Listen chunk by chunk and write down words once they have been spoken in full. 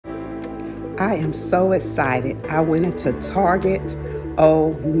I am so excited. I went into Target.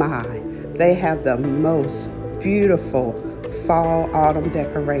 Oh my, they have the most beautiful fall autumn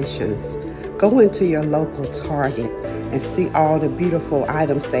decorations. Go into your local Target and see all the beautiful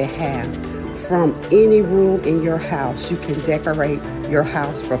items they have. From any room in your house, you can decorate your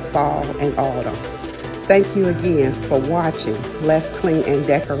house for fall and autumn. Thank you again for watching Let's Clean and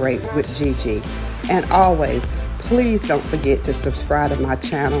Decorate with Gigi. And always, please don't forget to subscribe to my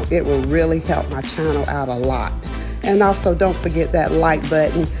channel. It will really help my channel out a lot. And also don't forget that like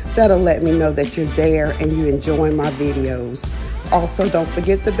button. That'll let me know that you're there and you enjoy my videos. Also, don't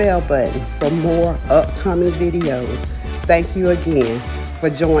forget the bell button for more upcoming videos. Thank you again for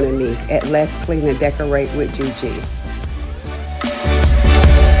joining me at Let's Clean and Decorate with Gigi.